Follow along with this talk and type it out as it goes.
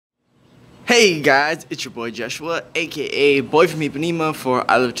Hey guys, it's your boy Joshua, aka Boy from Ipanema for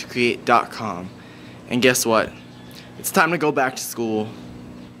ilovetocreate.com. And guess what? It's time to go back to school.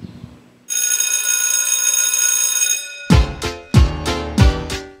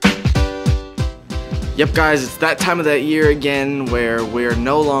 Yep guys, it's that time of that year again where we're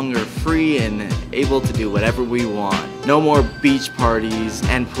no longer free and able to do whatever we want. No more beach parties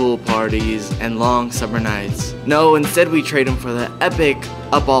and pool parties and long summer nights. No, instead we trade them for the epic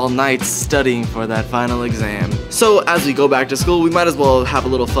up all nights studying for that final exam. So as we go back to school, we might as well have a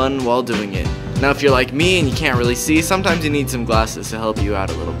little fun while doing it. Now if you're like me and you can't really see, sometimes you need some glasses to help you out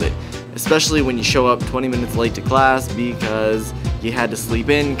a little bit. Especially when you show up 20 minutes late to class because you had to sleep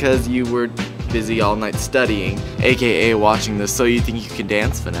in because you were busy all night studying, aka watching the So You Think You Can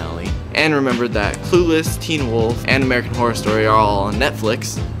Dance finale. And remember that Clueless, Teen Wolf, and American Horror Story are all on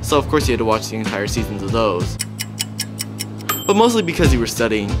Netflix, so of course you had to watch the entire seasons of those. But mostly because you were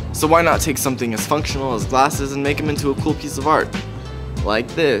studying, so why not take something as functional as glasses and make them into a cool piece of art? Like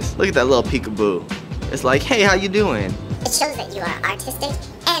this. Look at that little peekaboo. It's like, hey, how you doing? It shows that you are artistic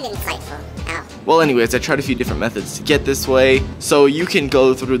and insightful. Ow. Well anyways, I tried a few different methods to get this way, so you can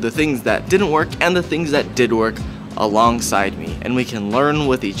go through the things that didn't work and the things that did work alongside me, and we can learn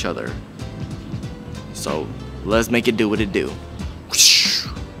with each other. So, let's make it do what it do.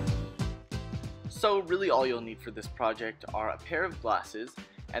 So really all you'll need for this project are a pair of glasses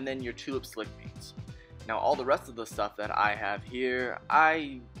and then your tulip slick paints. Now all the rest of the stuff that I have here,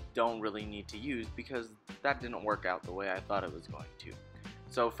 I don't really need to use because that didn't work out the way I thought it was going to.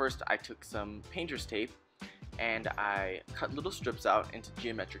 So first I took some painter's tape and I cut little strips out into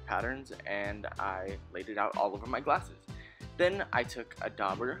geometric patterns and I laid it out all over my glasses. Then I took a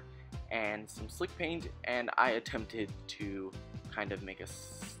dauber and some slick paint and I attempted to kind of make a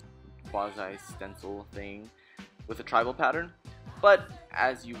quasi-stencil thing with a tribal pattern, but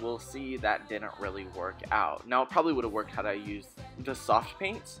as you will see, that didn't really work out. Now it probably would have worked had I used the soft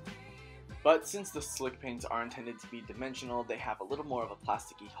paints, but since the slick paints are intended to be dimensional, they have a little more of a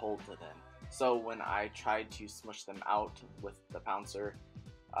plasticky hold to them. So when I tried to smush them out with the pouncer,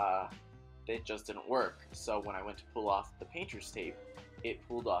 it just didn't work. So when I went to pull off the painter's tape, it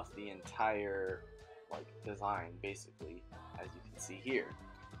pulled off the entire design basically, as you can see here.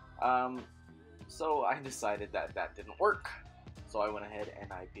 So I decided that that didn't work. So I went ahead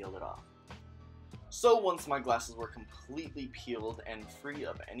and I peeled it off. So once my glasses were completely peeled and free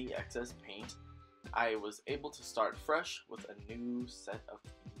of any excess paint, I was able to start fresh with a new set of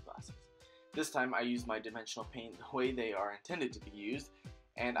glasses. This time I used my dimensional paint the way they are intended to be used,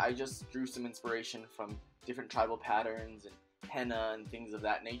 and I just drew some inspiration from different tribal patterns and henna and things of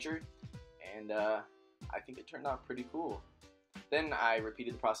that nature, and I think it turned out pretty cool. Then I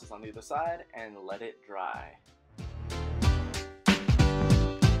repeated the process on the other side and let it dry.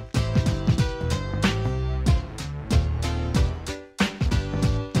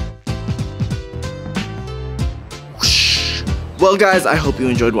 Well guys, I hope you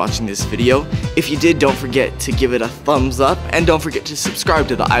enjoyed watching this video. If you did, don't forget to give it a thumbs up and don't forget to subscribe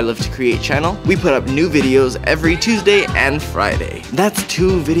to the I Love to Create channel. We put up new videos every Tuesday and Friday. That's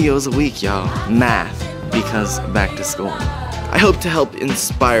 2 videos a week, y'all. Math, because back to school. I hope to help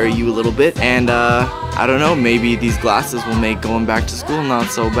inspire you a little bit, and I don't know, maybe these glasses will make going back to school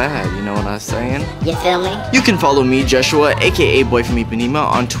not so bad, you know what I'm saying? You feel me? You can follow me, Joshua, aka Boy from Ipanema,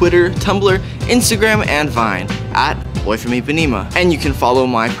 on Twitter, Tumblr, Instagram, and Vine, at Boy from Ipanema. And you can follow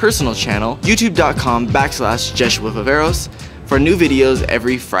my personal channel, youtube.com/Joshua Viveros, for new videos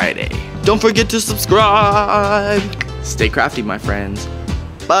every Friday. Don't forget to subscribe! Stay crafty, my friends.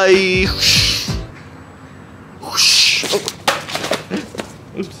 Bye! Oops.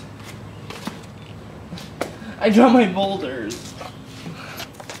 I dropped my boulders.